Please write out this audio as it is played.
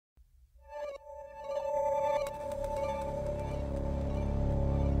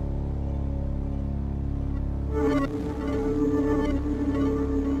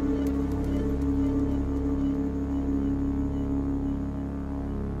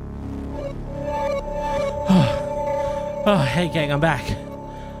Oh, hey gang, I'm back.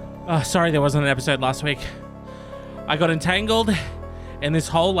 Oh, sorry there wasn't an episode last week. I got entangled in this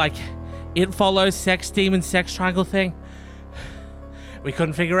whole, It Follows sex demon sex triangle thing. We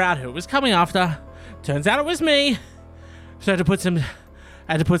couldn't figure out who it was coming after. Turns out it was me. So I had to put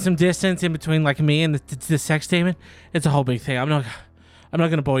some distance in between, me and the sex demon. It's a whole big thing. I'm not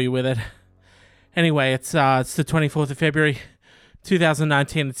going to bore you with it. Anyway, it's the 24th of February,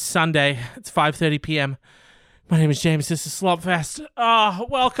 2019. It's Sunday. It's 5:30 p.m. My name is James. This is Slopfest.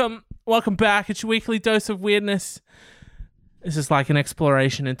 Welcome back. It's your weekly dose of weirdness. This is like an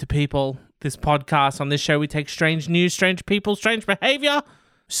exploration into people. This podcast, on this show, we take strange news, strange people, strange behavior,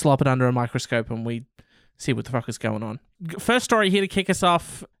 slop it under a microscope, and we see what the fuck is going on. First story here to kick us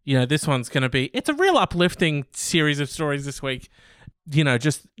off. This one's going to be... It's a real uplifting series of stories this week.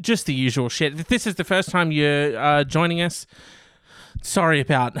 Just the usual shit. If this is the first time you're joining us, sorry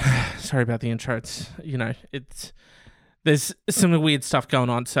about the intro. There's some weird stuff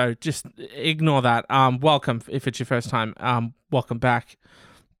going on, so just ignore that. Welcome if it's your first time. Welcome back.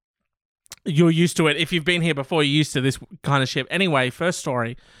 You're used to it. If you've been here before, you're used to this kind of shit. Anyway, first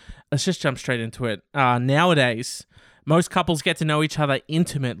story. Let's just jump straight into it. Nowadays, most couples get to know each other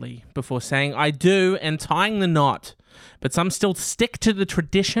intimately before saying I do and tying the knot. But some still stick to the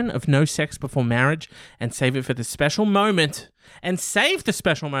tradition of no sex before marriage and save it for the special moment. And save the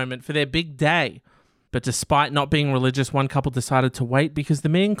special moment for their big day. But despite not being religious, one couple decided to wait because the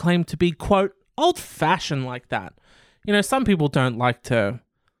man claimed to be, quote, old-fashioned like that. Some people don't like to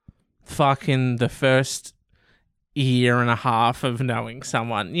fuck in the first year and a half of knowing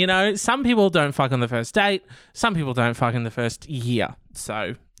someone. Some people don't fuck on the first date. Some people don't fuck in the first year.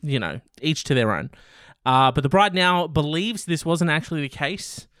 So, each to their own. But the bride now believes this wasn't actually the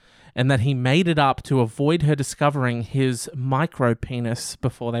case and that he made it up to avoid her discovering his micro penis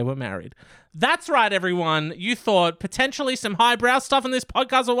before they were married. That's right, everyone. You thought potentially some highbrow stuff on this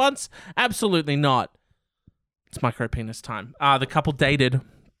podcast at once? Absolutely not. It's micro penis time. The couple dated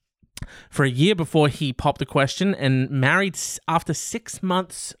for a year before he popped the question and married after 6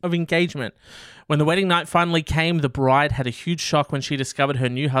 months of engagement. When the wedding night finally came, the bride had a huge shock when she discovered her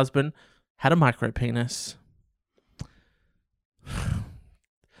new husband had a micro penis.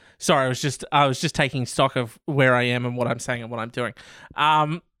 Sorry, I was just taking stock of where I am and what I'm saying and what I'm doing.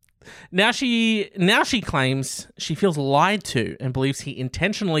 Now she claims she feels lied to and believes he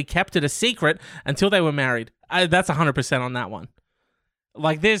intentionally kept it a secret until they were married. That's 100% on that one.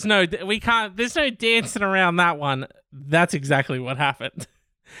 There's no dancing around that one. That's exactly what happened.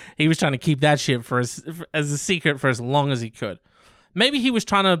 He was trying to keep that shit as a secret for as long as he could. Maybe he was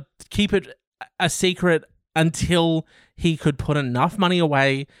trying to keep it a secret until he could put enough money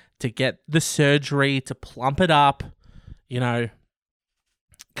away to get the surgery to plump it up.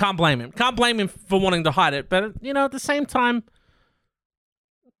 Can't blame him. Can't blame him for wanting to hide it. But, at the same time,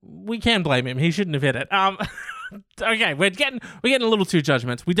 we can blame him. He shouldn't have hid it. Okay, we're getting a little too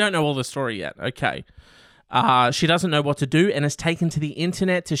judgmental. We don't know all the story yet. Okay. She doesn't know what to do and has taken to the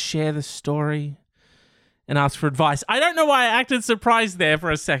internet to share the story and ask for advice. I don't know why I acted surprised there for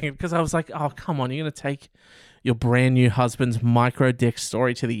a second because I was like, oh, come on, you're going to take your brand new husband's micro dick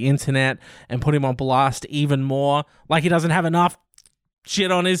story to the internet and put him on blast even more, like he doesn't have enough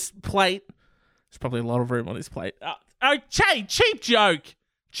shit on his plate. There's probably a lot of room on his plate. Cheap joke.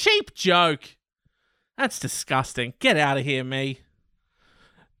 Cheap joke. That's disgusting. Get out of here, me.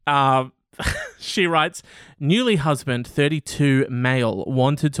 She writes, newly husband, 32 male,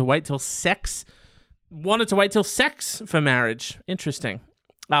 wanted to wait till sex for marriage. Interesting.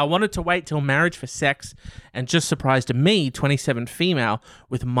 Wanted to wait till marriage for sex and just surprised me, 27 female,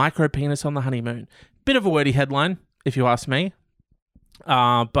 with micro penis on the honeymoon. Bit of a wordy headline, if you ask me.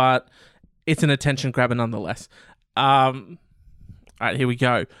 But it's an attention grabber nonetheless. All right, here we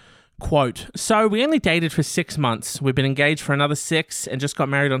go. Quote, so we only dated for 6 months. We've been engaged for another 6 and just got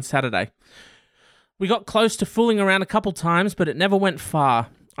married on Saturday. We got close to fooling around a couple times, but it never went far.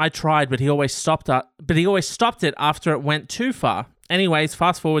 I tried, but he always stopped it after it went too far. Anyways,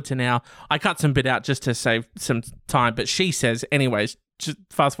 fast forward to now. I cut some bit out just to save some time, but she says, anyways, just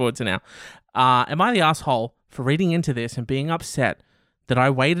fast forward to now. Am I the asshole for reading into this and being upset that I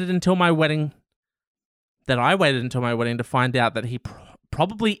waited until my wedding to find out that he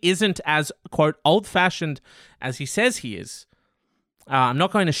probably isn't as, quote, old-fashioned as he says he is? I'm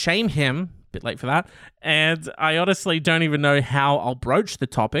not going to shame him, a bit late for that, and I honestly don't even know how I'll broach the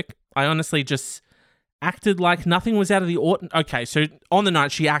topic. I honestly just acted like nothing was out of the ordinary. Okay, so on the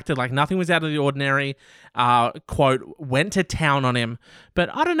night, she acted like nothing was out of the ordinary, quote, went to town on him, but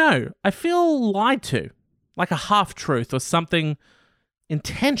I don't know, I feel lied to, like a half-truth or something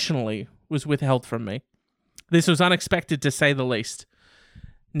intentionally was withheld from me. This was unexpected, to say the least.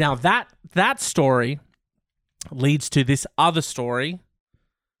 Now, that story leads to this other story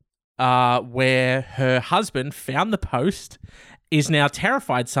where her husband found the post, is now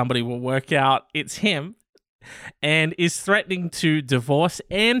terrified somebody will work out it's him, and is threatening to divorce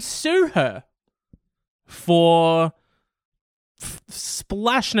and sue her for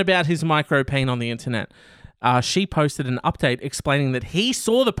splashing about his micro-peen on the internet. She posted an update explaining that he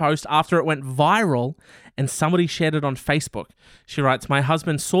saw the post after it went viral and somebody shared it on Facebook. She writes, "My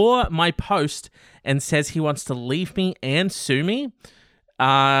husband saw my post and says he wants to leave me and sue me.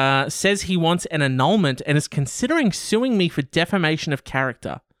 Says he wants an annulment and is considering suing me for defamation of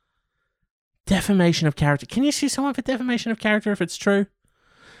character." Defamation of character. Can you sue someone for defamation of character if it's true?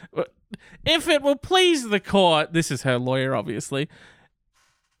 "If it will please the court," this is her lawyer, obviously.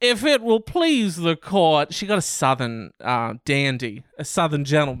 "If it will please the court," she got a southern dandy, a southern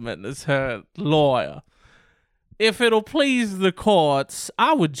gentleman as her lawyer. "If it'll please the courts,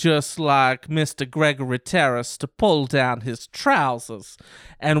 I would just like Mr. Gregory Terrace to pull down his trousers,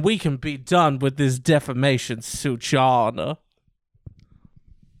 and we can be done with this defamation suit, Your Honor."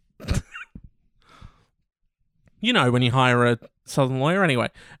 You know, when you hire a southern lawyer, anyway.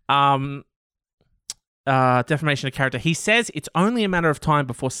 Defamation of character. He says it's only a matter of time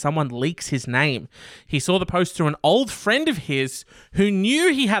before someone leaks his name. He saw the post through an old friend of his who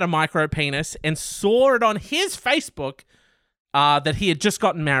knew he had a micro penis and saw it on his Facebook that he had just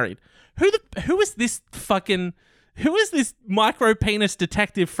gotten married. Who is this micro penis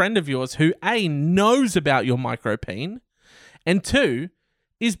detective friend of yours who A, knows about your micro peen, and 2,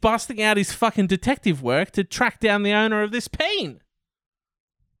 is busting out his fucking detective work to track down the owner of this peen?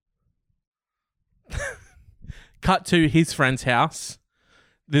 Cut to his friend's house.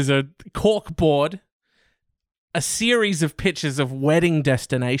 There's a cork board, a series of pictures of wedding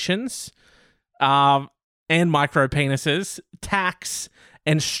destinations, and micro penises, tacks,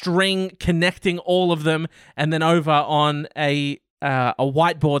 and string connecting all of them, and then over on a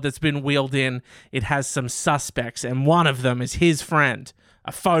whiteboard that's been wheeled in, it has some suspects, and one of them is his friend.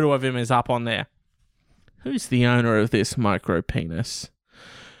 A photo of him is up on there. Who's the owner of this micro penis?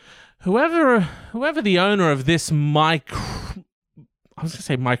 Whoever the owner of this I was going to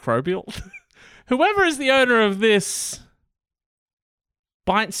say microbial. Whoever is the owner of this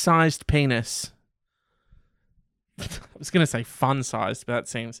bite-sized penis. I was going to say fun-sized, but that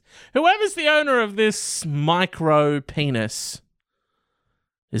seems... Whoever's the owner of this micro penis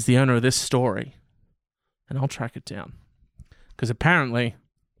is the owner of this story. And I'll track it down. Because apparently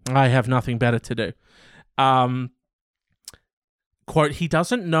I have nothing better to do. Quote, he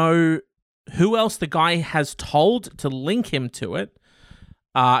doesn't know who else the guy has told to link him to it.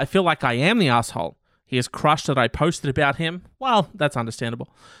 I feel like I am the asshole. He is crushed that I posted about him. Well, that's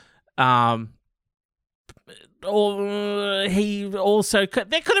understandable. He also...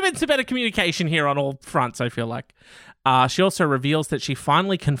 There could have been some better communication here on all fronts, I feel like. She also reveals that she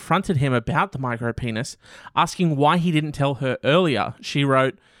finally confronted him about the micropenis, asking why he didn't tell her earlier. She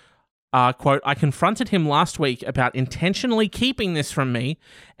wrote, quote, I confronted him last week about intentionally keeping this from me,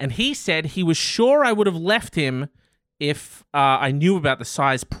 and he said he was sure I would have left him if I knew about the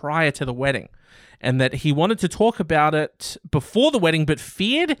size prior to the wedding, and that he wanted to talk about it before the wedding, but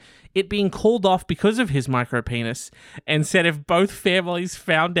feared it being called off because of his micropenis, and said if both families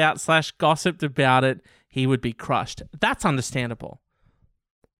found out / gossiped about it, he would be crushed. That's understandable.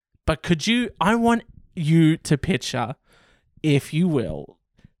 But I want you to picture, if you will,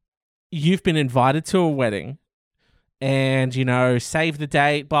 you've been invited to a wedding and, save the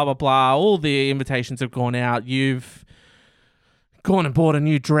date, blah, blah, blah. All the invitations have gone out. You've gone and bought a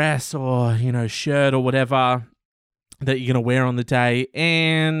new dress or, shirt or whatever that you're going to wear on the day.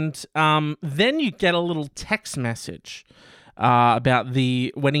 And then you get a little text message about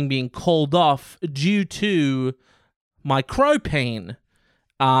the wedding being called off due to micropene.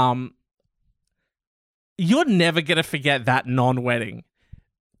 You're never going to forget that non-wedding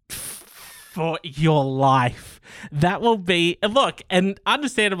for your life. That will be... Look, and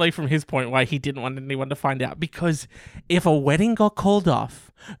understandably from his point why he didn't want anyone to find out, because if a wedding got called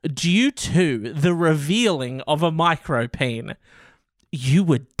off due to the revealing of a micropene, you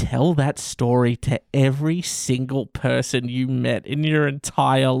would tell that story to every single person you met in your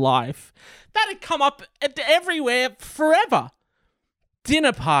entire life. That'd come up everywhere forever.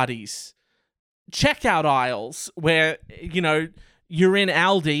 Dinner parties, checkout aisles where, you're in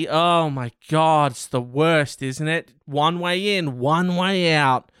Aldi. Oh my God, it's the worst, isn't it? One way in, one way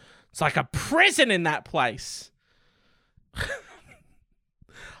out. It's like a prison in that place.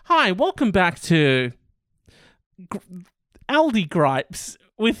 Hi, welcome back to Aldi Gripes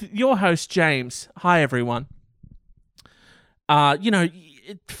with your host, James. Hi, everyone.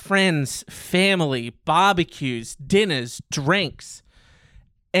 Friends, family, barbecues, dinners, drinks.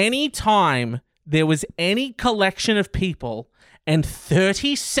 Anytime there was any collection of people and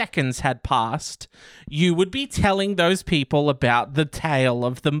 30 seconds had passed, you would be telling those people about the tale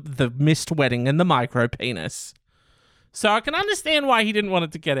of the missed wedding and the micro penis. So I can understand why he didn't want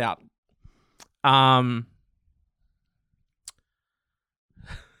it to get out.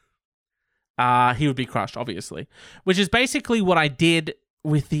 He would be crushed, obviously, which is basically what I did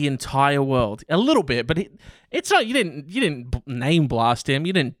with the entire world. A little bit, but it's not. You didn't name blast him.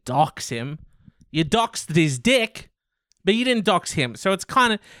 You didn't dox him. You doxed his dick, but you didn't dox him. So it's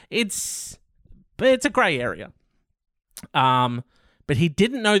kind of it's a gray area. But he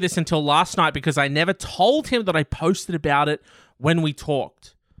didn't know this until last night because I never told him that I posted about it when we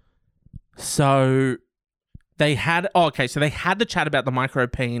talked. So they had the chat about the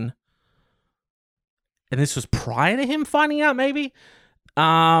micropene. And this was prior to him finding out, maybe?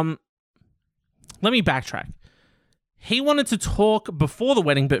 Let me backtrack. He wanted to talk before the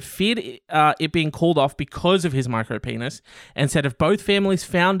wedding, but feared it being called off because of his micropenis, and said if both families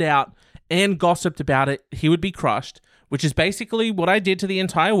found out and gossiped about it, he would be crushed, which is basically what I did to the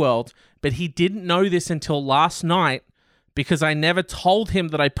entire world, but he didn't know this until last night because I never told him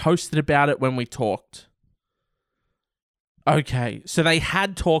that I posted about it when we talked. Okay, so they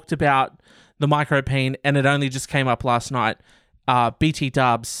had talked about the micropene, and it only just came up last night. BT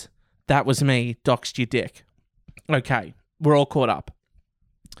dubs, that was me, doxed your dick. Okay, we're all caught up.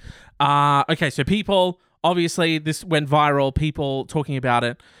 Okay, so people, obviously this went viral, people talking about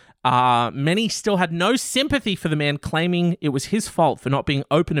it. Many still had no sympathy for the man, claiming it was his fault for not being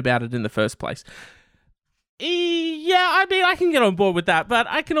open about it in the first place. Yeah, I mean, I can get on board with that, but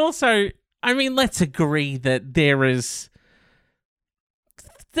I can also, let's agree that there's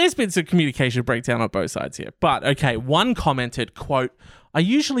been some communication breakdown on both sides here. But, okay, one commented, quote, I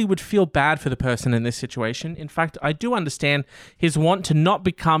usually would feel bad for the person in this situation. In fact, I do understand his want to not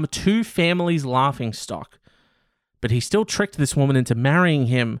become two families' laughingstock. But he still tricked this woman into marrying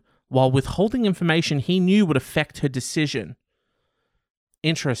him while withholding information he knew would affect her decision.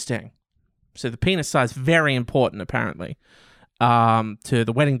 Interesting. So the penis size, very important, apparently, to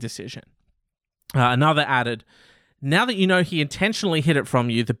the wedding decision. Another added, now that you know he intentionally hid it from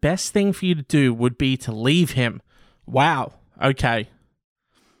you, the best thing for you to do would be to leave him. Wow. Okay.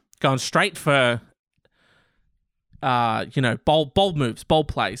 Going straight for, bold moves, bold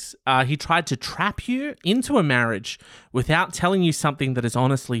plays. He tried to trap you into a marriage without telling you something that is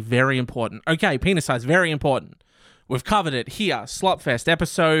honestly very important. Okay, penis size, very important. We've covered it here. Slopfest,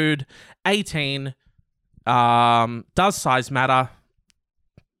 episode 18. Does size matter?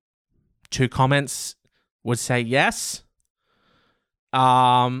 2 comments would say yes.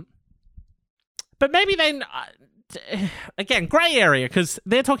 But maybe then, again, gray area, because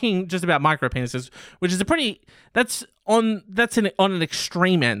they're talking just about micropenises, which is that's on an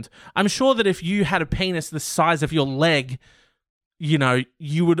extreme end. I'm sure that if you had a penis the size of your leg,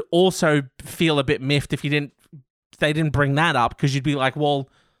 you would also feel a bit miffed if they didn't bring that up, because you'd be like, well,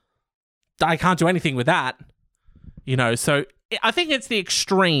 I can't do anything with that. So I think it's the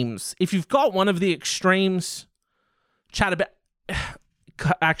extremes. If you've got one of the extremes, chat about...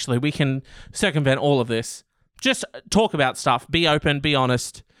 Actually, we can circumvent all of this. Just talk about stuff. Be open, be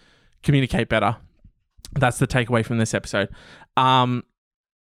honest, communicate better. That's the takeaway from this episode.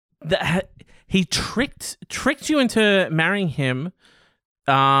 He tricked you into marrying him,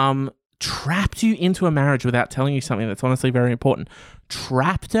 trapped you into a marriage without telling you something that's honestly very important.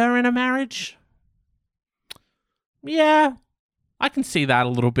 Trapped her in a marriage? Yeah, I can see that a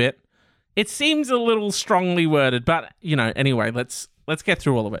little bit. It seems a little strongly worded, but, anyway, let's get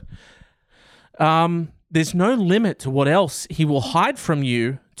through all of it. There's no limit to what else he will hide from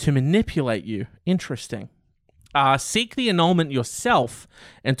you to manipulate you. Interesting. Seek the annulment yourself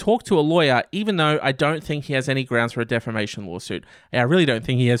and talk to a lawyer, even though I don't think he has any grounds for a defamation lawsuit. I really don't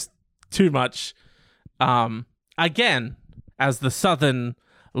think he has too much. Again, as the Southern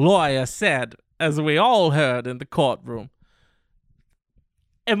lawyer said, as we all heard in the courtroom.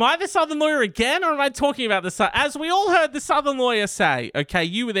 Am I the Southern lawyer again, or am I talking about as we all heard the Southern lawyer say, okay,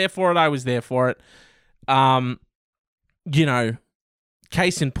 you were there for it, I was there for it.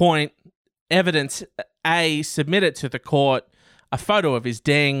 Case in point, evidence A, submit it to the court, a photo of his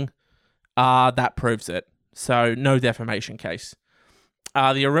ding, that proves it. So no defamation case.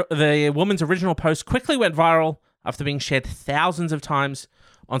 The woman's original post quickly went viral after being shared thousands of times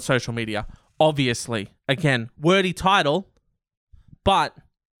on social media. Obviously, again, wordy title, but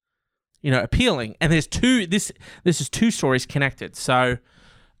appealing. And there's this is 2 stories connected. So,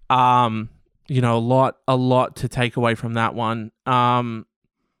 a lot to take away from that one. I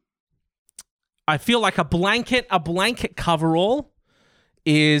feel like a blanket coverall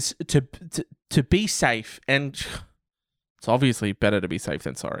is to be safe, and it's obviously better to be safe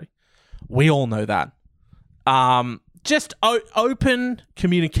than sorry. We all know that. Just open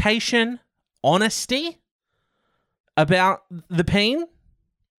communication, honesty about the peen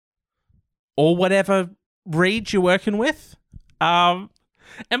or whatever read you're working with. Am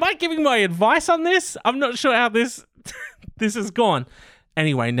I giving my advice on this? I'm not sure how this has gone.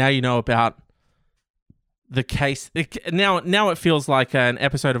 Anyway, now you know about the case. Now it feels like an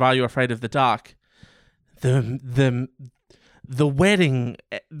episode of Are You Afraid of the Dark? The wedding,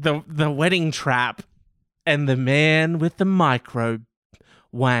 the wedding trap, and the man with the micro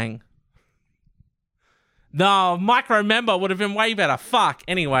wang. No, micro member would have been way better. Fuck.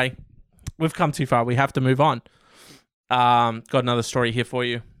 Anyway, we've come too far. We have to move on. Got another story here for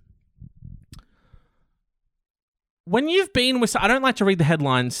you. When you've been with... I don't like to read the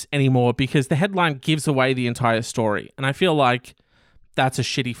headlines anymore because the headline gives away the entire story. And I feel like that's a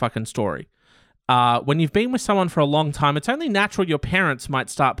shitty fucking story. When you've been with someone for a long time, it's only natural your parents might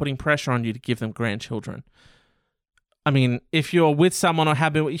start putting pressure on you to give them grandchildren. I mean, if you're with someone or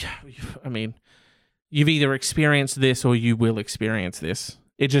have been... I mean, you've either experienced this or you will experience this.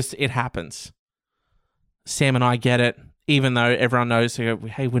 It happens. Sam and I get it, even though everyone knows,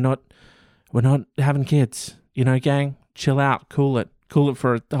 hey, we're not having kids. Gang, chill out, cool it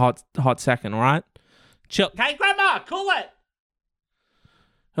for a hot second, all right? Chill. Hey, Grandma, cool it.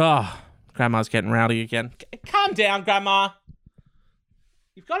 Oh, Grandma's getting rowdy again. Calm down, Grandma.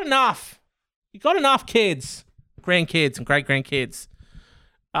 You've got enough. You've got enough kids, grandkids and great-grandkids.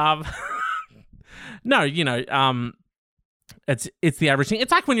 No, it's the average thing.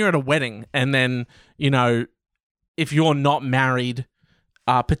 It's like when you're at a wedding and then, if you're not married,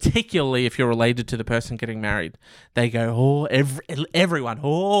 particularly if you're related to the person getting married, they go, everyone,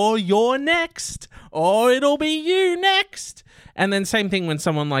 you're next. It'll be you next. And then same thing when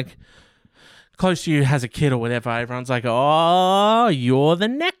someone like close to you has a kid or whatever, everyone's like, you're the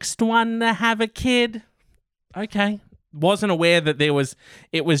next one to have a kid. Okay. Wasn't aware that it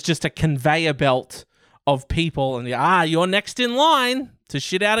was just a conveyor belt of people and you're next in line to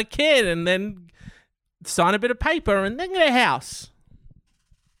shit out a kid and then sign a bit of paper and then get a house.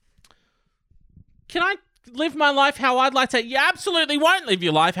 Can I live my life how I'd like to? You absolutely won't live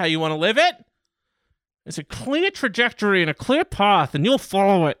your life how you want to live it. There's a clear trajectory and a clear path and you'll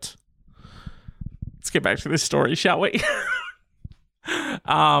follow it. Let's get back to this story, shall we?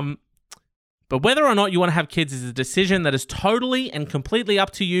 But whether or not you want to have kids is a decision that is totally and completely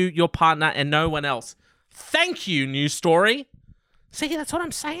up to you, your partner, and no one else. Thank you, news story. See, that's what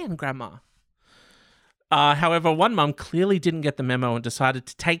I'm saying, Grandma. However, one mum clearly didn't get the memo and decided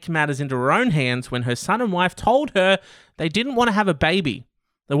to take matters into her own hands when her son and wife told her they didn't want to have a baby.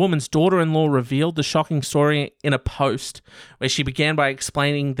 The woman's daughter-in-law revealed the shocking story in a post where she began by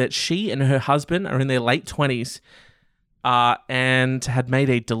explaining that she and her husband are in their late 20s and had made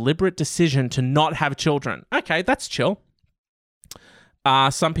a deliberate decision to not have children. Okay, that's chill.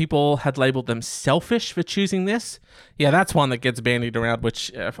 Some people had labeled them selfish for choosing this. Yeah, that's one that gets bandied around,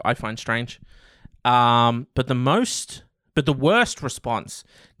 which I find strange. But the worst response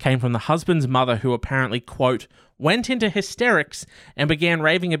came from the husband's mother, who apparently, quote, went into hysterics and began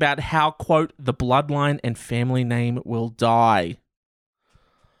raving about how, quote, the bloodline and family name will die.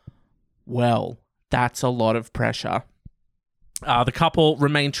 Well, that's a lot of pressure. The couple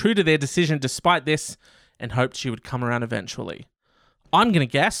remained true to their decision despite this and hoped she would come around eventually. I'm going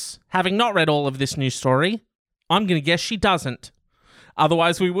to guess, having not read all of this news story, I'm going to guess she doesn't.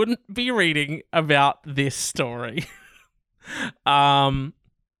 Otherwise, we wouldn't be reading about this story. After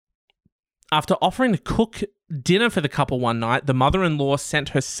offering to cook dinner for the couple one night, the mother-in-law sent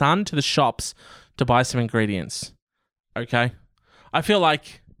her son to the shops to buy some ingredients. Okay? I feel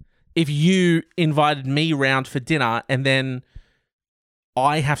like if you invited me round for dinner and then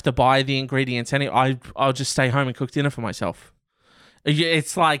I have to buy the ingredients, I'll just stay home and cook dinner for myself.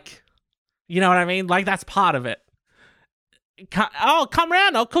 It's like, you know what I mean? Like, that's part of it. Come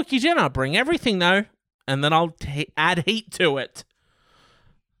round, I'll cook you dinner. Bring everything, though, and then I'll add heat to it.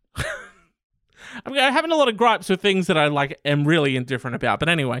 I'm having a lot of gripes with things that I am really indifferent about. But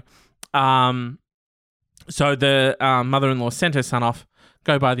anyway, so the mother-in-law sent her son off,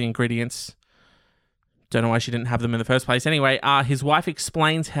 go buy the ingredients. Don't know why she didn't have them in the first place. Anyway, his wife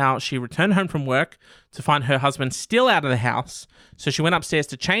explains how she returned home from work to find her husband still out of the house. So she went upstairs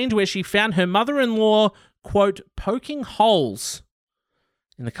to change, where she found her mother-in-law, quote, poking holes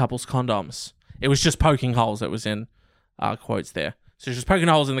in the couple's condoms. It was just poking holes that was in quotes there. So she's poking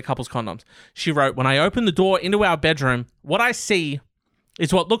holes in the couple's condoms. She wrote, "When I open the door into our bedroom, what I see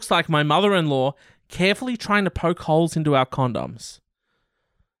is what looks like my mother-in-law carefully trying to poke holes into our condoms."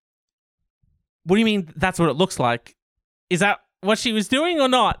 What do you mean that's what it looks like? Is that what she was doing or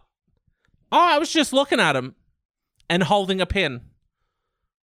not? Oh, I was just looking at him and holding a pin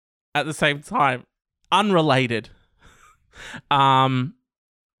at the same time. Unrelated. Poking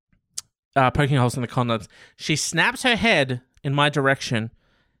holes in the condoms. She snaps her head in my direction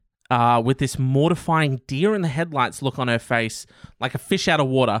with this mortifying deer in the headlights look on her face, like a fish out of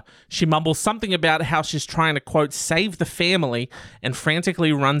water. She mumbles something about how she's trying to, quote, save the family, and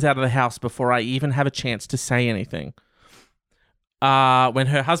frantically runs out of the house before I even have a chance to say anything. When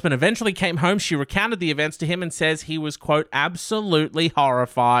her husband eventually came home, she recounted the events to him and says he was, quote, absolutely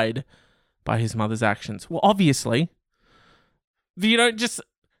horrified by his mother's actions. Well, obviously. You don't just...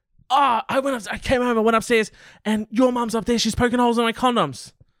 I came home, I went upstairs, and your mum's up there, she's poking holes in my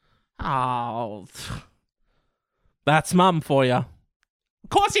condoms. Oh, that's mum for you. Of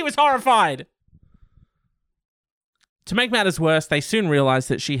course he was horrified. To make matters worse, they soon realized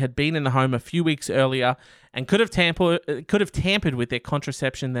that she had been in the home a few weeks earlier and could have tampered with their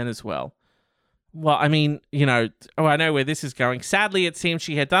contraception then as well. Well, I mean, I know where this is going. Sadly, it seems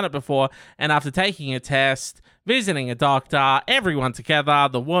she had done it before, and after taking a test, visiting a doctor, everyone together,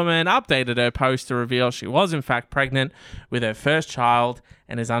 the woman updated her post to reveal she was in fact pregnant with her first child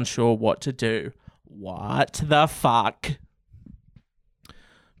and is unsure what to do. What the fuck?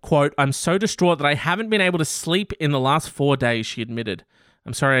 Quote, "I'm so distraught that I haven't been able to sleep in the last 4 days," she admitted.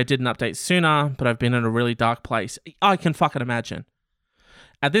 "I'm sorry I didn't update sooner, but I've been in a really dark place." I can fucking imagine.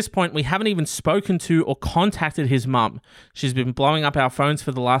 At this point, we haven't even spoken to or contacted his mum. She's been blowing up our phones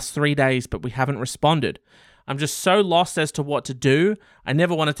for the last 3 days, but we haven't responded. I'm just so lost as to what to do. I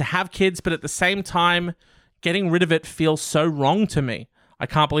never wanted to have kids, but at the same time, getting rid of it feels so wrong to me. I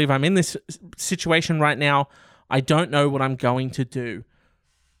can't believe I'm in this situation right now. I don't know what I'm going to do.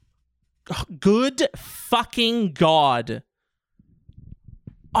 Good fucking God.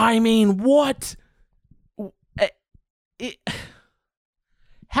 I mean, what?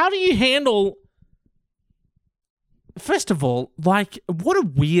 How do you handle... First of all, like, what a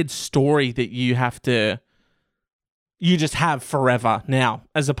weird story that you just have forever now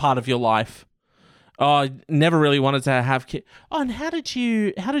as a part of your life. Oh, never really wanted to have kids. Oh, and how did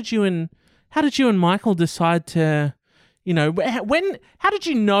you and Michael decide to, how did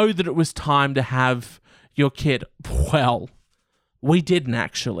you know that it was time to have your kid? Well, we didn't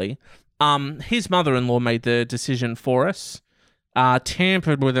actually. His mother-in-law made the decision for us,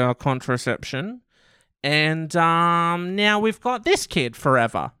 tampered with our contraception, and now we've got this kid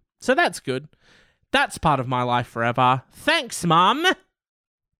forever. So that's good. That's part of my life forever. Thanks, Mum.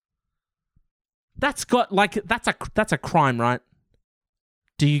 That's a crime, right?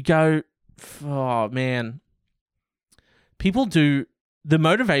 Do you go, oh man. People do, the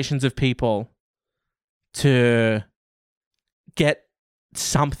motivations of people to get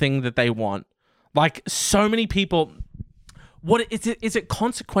something that they want. Like, so many people, what is it? Is it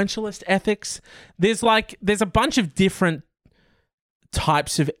consequentialist ethics? There's a bunch of different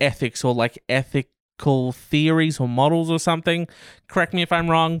types of ethics, or like ethical theories or models or something. Correct me if I'm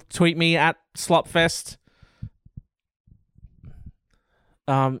wrong. Tweet me at Slopfest.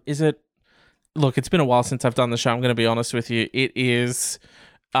 Look, it's been a while since I've done the show. I'm going to be honest with you. It is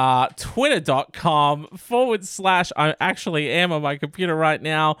twitter.com/ I actually am on my computer right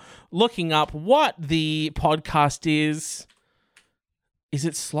now looking up what the podcast is. Is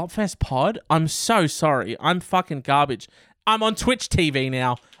it Slopfest Pod? I'm so sorry. I'm fucking garbage. I'm on Twitch TV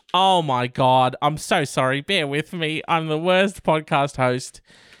now. Oh my God. I'm so sorry. Bear with me. I'm the worst podcast host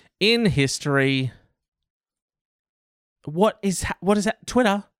in history. What is that?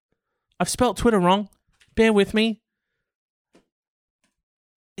 Twitter? I've spelled Twitter wrong. Bear with me.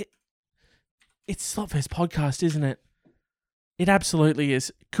 It's Slopfest Podcast, isn't it? It absolutely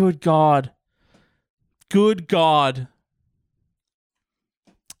is. Good God. Good God.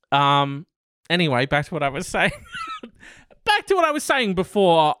 Anyway, back to what I was saying. Back to what I was saying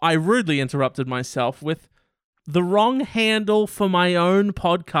before I rudely interrupted myself with the wrong handle for my own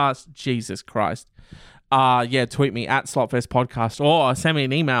podcast. Jesus Christ. Tweet me at Slopfest Podcast, or send me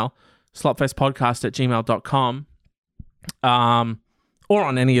an email, slopfestpodcast@gmail.com, or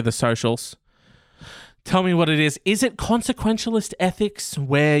on any of the socials. Tell me what it is. Is it consequentialist ethics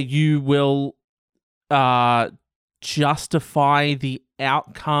where you will justify the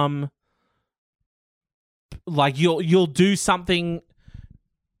outcome? Like you'll do something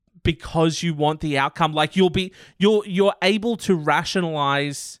because you want the outcome. Like you're able to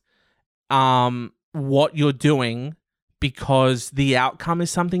rationalize what you're doing because the outcome is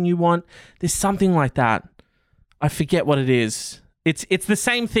something you want. There's something like that. I forget what it is. It's the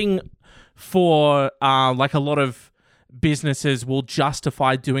same thing for like a lot of businesses will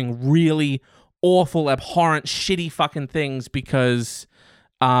justify doing really awful, abhorrent, shitty fucking things because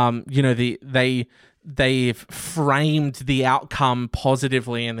they've framed the outcome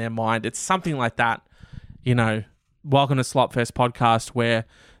positively in their mind. It's something like that. Welcome to Slopfest podcast, where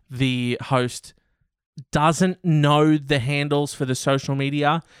the host doesn't know the handles for the social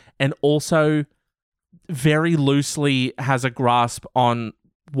media and also very loosely has a grasp on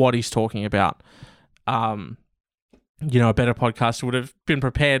what he's talking about. A better podcaster would have been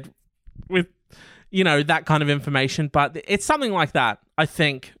prepared with, that kind of information, but it's something like that, I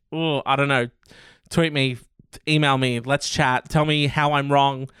think. I don't know. Tweet me, email me, let's chat, tell me how I'm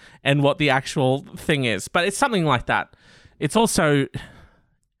wrong and what the actual thing is. But it's something like that. It's also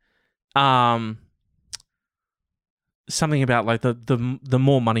something about like the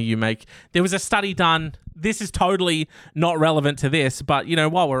more money you make. There was a study done. This is totally not relevant to this, but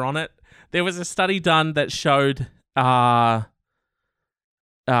while we're on it, there was a study done that showed the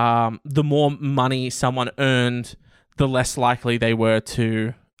more money someone earned, the less likely they were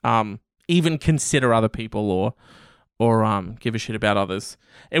to even consider other people or give a shit about others.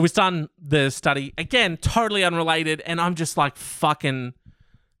 It was done, the study, again, totally unrelated, and I'm just like fucking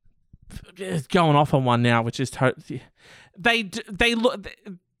going off on one now, which is they look.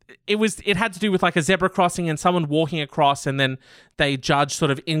 It had to do with like a zebra crossing and someone walking across, and then they judged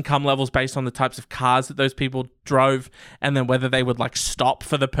sort of income levels based on the types of cars that those people drove, and then whether they would like stop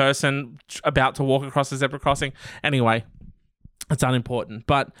for the person about to walk across the zebra crossing. Anyway, it's unimportant,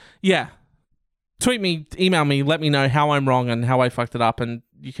 but yeah. Tweet me, email me, let me know how I'm wrong and how I fucked it up, and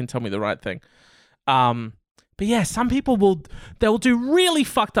you can tell me the right thing. But yeah, some people they'll do really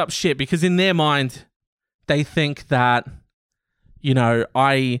fucked up shit because in their mind, they think that, it's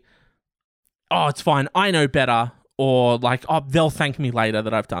fine, I know better, or like, they'll thank me later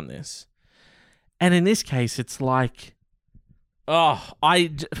that I've done this. And in this case, it's like, I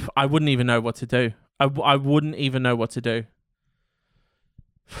wouldn't even know what to do. I wouldn't even know what to do.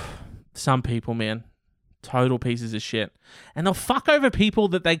 Some people, man, total pieces of shit. And they'll fuck over people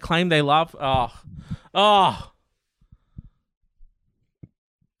that they claim they love. Got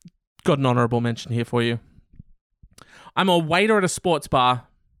an honorable mention here for you. I'm a waiter at a sports bar.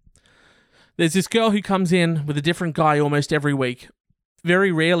 There's this girl who comes in with a different guy almost every week.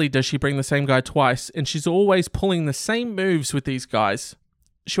 Very rarely does she bring the same guy twice, and she's always pulling the same moves with these guys.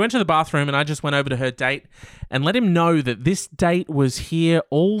 She went to the bathroom, and I just went over to her date and let him know that this date was here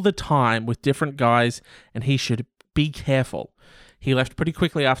all the time with different guys, and he should be careful. He left pretty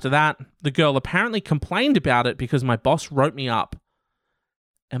quickly after that. The girl apparently complained about it because my boss wrote me up.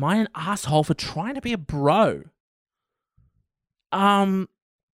 Am I an asshole for trying to be a bro? You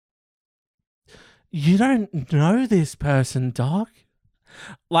don't know this person, Doc.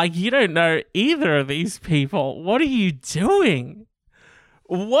 Like, you don't know either of these people. What are you doing?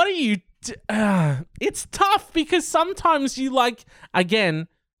 What are you... it's tough because sometimes you like... Again,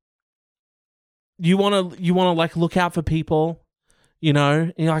 you want to like look out for people,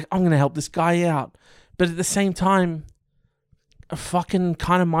 and you're like, I'm going to help this guy out. But at the same time, fucking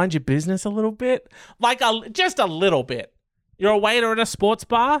kind of mind your business a little bit. Like, just a little bit. You're a waiter at a sports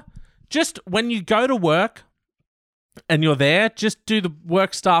bar. Just when you go to work and you're there, just do the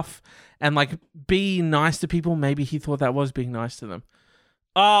work stuff and like be nice to people. Maybe he thought that was being nice to them.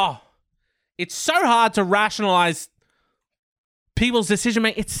 It's so hard to rationalize people's decision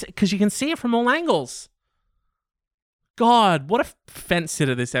making. It's because you can see it from all angles. God, what a fence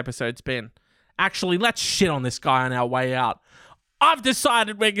sitter this episode's been. Actually, let's shit on this guy on our way out. I've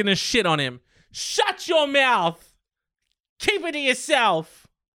decided we're going to shit on him. Shut your mouth. Keep it to yourself.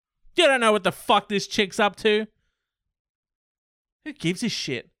 You don't know what the fuck this chick's up to. Who gives a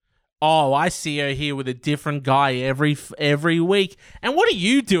shit? Oh, I see her here with a different guy every week. And what are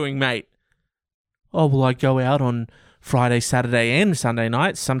you doing, mate? Oh, well, I go out on Friday, Saturday, and Sunday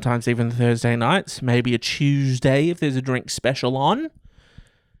nights, sometimes even Thursday nights, maybe a Tuesday if there's a drink special on.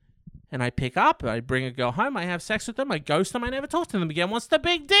 And I pick up, I bring a girl home, I have sex with them, I ghost them, I never talk to them again. What's the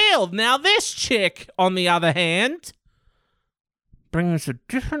big deal? Now this chick, on the other hand, brings a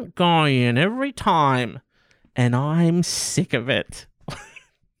different guy in every time, and I'm sick of it.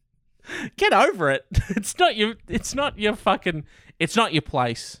 Get over it. It's not your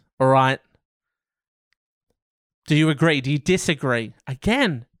place, all right? Do you agree? Do you disagree?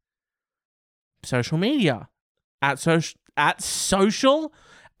 Again, social media at Slopfest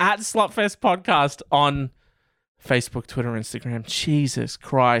Podcast on Facebook, Twitter, Instagram. Jesus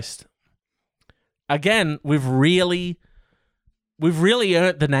Christ. Again, we've really we've really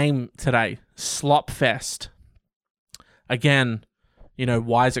earned the name today, Slopfest. Again, you know,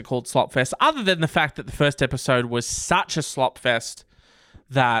 why is it called Slopfest? Other than the fact that the first episode was such a slopfest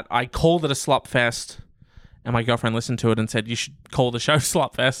that I called it a Slopfest, and my girlfriend listened to it and said, you should call the show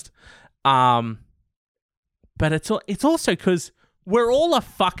Slopfest. But it's also because we're all a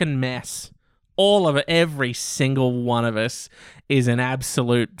fucking mess. All of it, every single one of us is an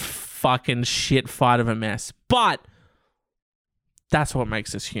absolute fucking shit fight of a mess. But that's what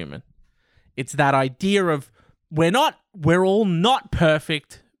makes us human. It's that idea of we're all not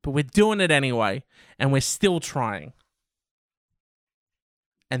perfect, but we're doing it anyway, and we're still trying.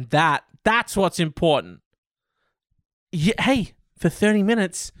 And that's what's important. Yeah, hey, for 30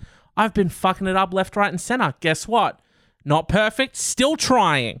 minutes, I've been fucking it up left, right, and center. Guess what? Not perfect, still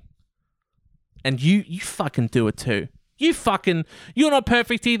trying. And you fucking do it too. You're not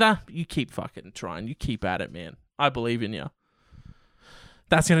perfect either. You keep fucking trying. You keep at it, man. I believe in you.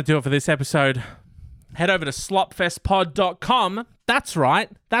 That's going to do it for this episode. Head over to slopfestpod.com. That's right.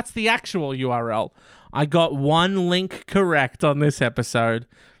 That's the actual URL. I got one link correct on this episode.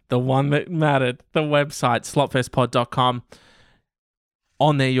 The one that mattered. The website, slopfestpod.com.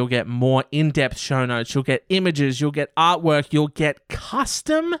 On there, you'll get more in-depth show notes. You'll get images. You'll get artwork. You'll get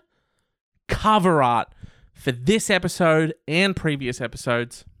custom cover art for this episode and previous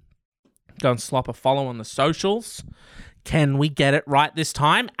episodes. Go and slop a follow on the socials. Can we get it right this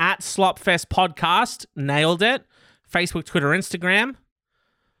time? At Slopfest Podcast. Nailed it. Facebook, Twitter, Instagram.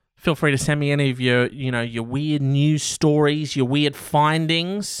 Feel free to send me any of your weird news stories, your weird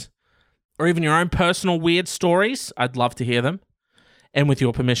findings, or even your own personal weird stories. I'd love to hear them. And with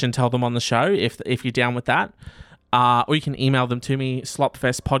your permission, tell them on the show if you're down with that. Or you can email them to me,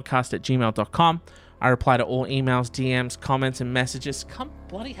 slopfestpodcast@gmail.com. I reply to all emails, DMs, comments, and messages. Come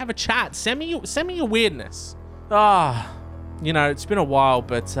bloody have a chat. Send me your weirdness. It's been a while,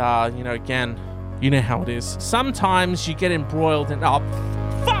 but, again, you know how it is. Sometimes you get embroiled in... Oh,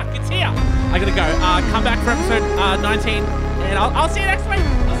 fuck, it's here. I gotta go. Come back for episode 19, and I'll see you next week.